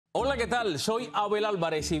Hola, ¿qué tal? Soy Abel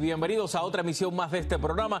Álvarez y bienvenidos a otra emisión más de este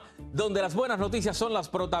programa donde las buenas noticias son las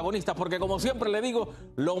protagonistas, porque como siempre le digo,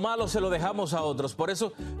 lo malo se lo dejamos a otros. Por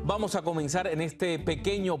eso vamos a comenzar en este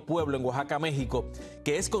pequeño pueblo en Oaxaca, México,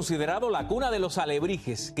 que es considerado la cuna de los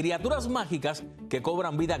alebrijes, criaturas mágicas que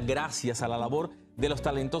cobran vida gracias a la labor de los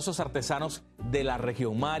talentosos artesanos de la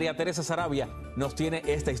región. María Teresa Sarabia nos tiene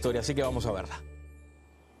esta historia, así que vamos a verla.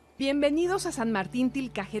 Bienvenidos a San Martín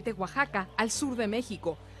Tilcajete, Oaxaca, al sur de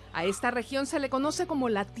México. A esta región se le conoce como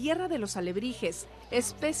la tierra de los alebrijes,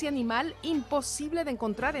 especie animal imposible de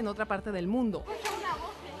encontrar en otra parte del mundo.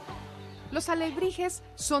 Los alebrijes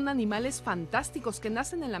son animales fantásticos que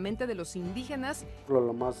nacen en la mente de los indígenas.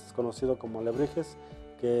 Lo más conocido como alebrijes,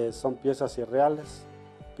 que son piezas irreales,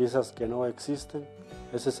 piezas que no existen.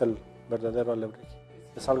 Ese es el verdadero alebrije.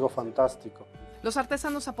 Es algo fantástico. Los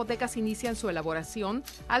artesanos zapotecas inician su elaboración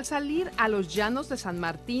al salir a los llanos de San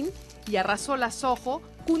Martín y a Razolazojo,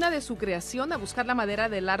 cuna de su creación, a buscar la madera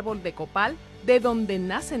del árbol de copal, de donde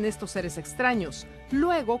nacen estos seres extraños.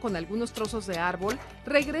 Luego, con algunos trozos de árbol,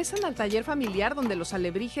 regresan al taller familiar donde los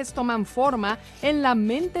alebrijes toman forma en la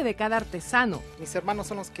mente de cada artesano. Mis hermanos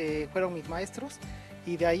son los que fueron mis maestros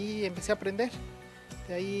y de ahí empecé a aprender.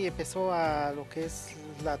 De ahí empezó a lo que es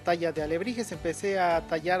la talla de alebrijes. Empecé a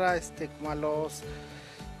tallar como a los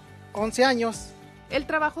 11 años. El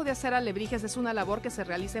trabajo de hacer alebrijes es una labor que se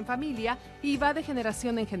realiza en familia y va de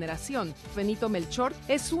generación en generación. Benito Melchor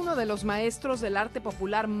es uno de los maestros del arte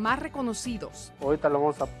popular más reconocidos. Ahorita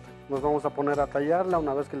nos vamos a poner a tallarla.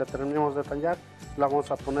 Una vez que la terminemos de tallar, la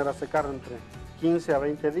vamos a poner a secar entre 15 a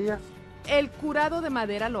 20 días. El curado de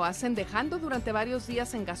madera lo hacen dejando durante varios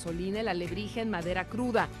días en gasolina el alebrije en madera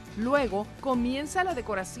cruda. Luego comienza la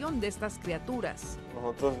decoración de estas criaturas.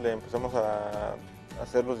 Nosotros le empezamos a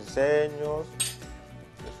hacer los diseños,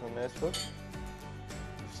 que son estos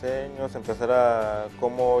diseños, empezar a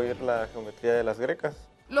cómo ir la geometría de las grecas.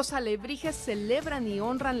 Los alebrijes celebran y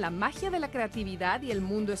honran la magia de la creatividad y el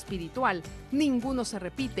mundo espiritual. Ninguno se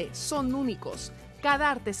repite, son únicos.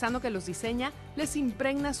 Cada artesano que los diseña les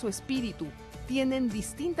impregna su espíritu. Tienen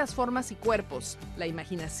distintas formas y cuerpos. La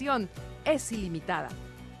imaginación es ilimitada.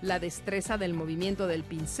 La destreza del movimiento del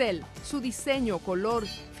pincel, su diseño, color,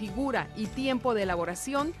 figura y tiempo de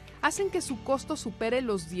elaboración hacen que su costo supere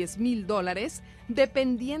los $10,000,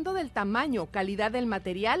 dependiendo del tamaño, calidad del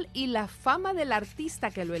material y la fama del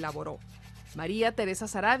artista que lo elaboró. María Teresa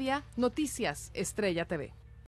Sarabia, Noticias, Estrella TV.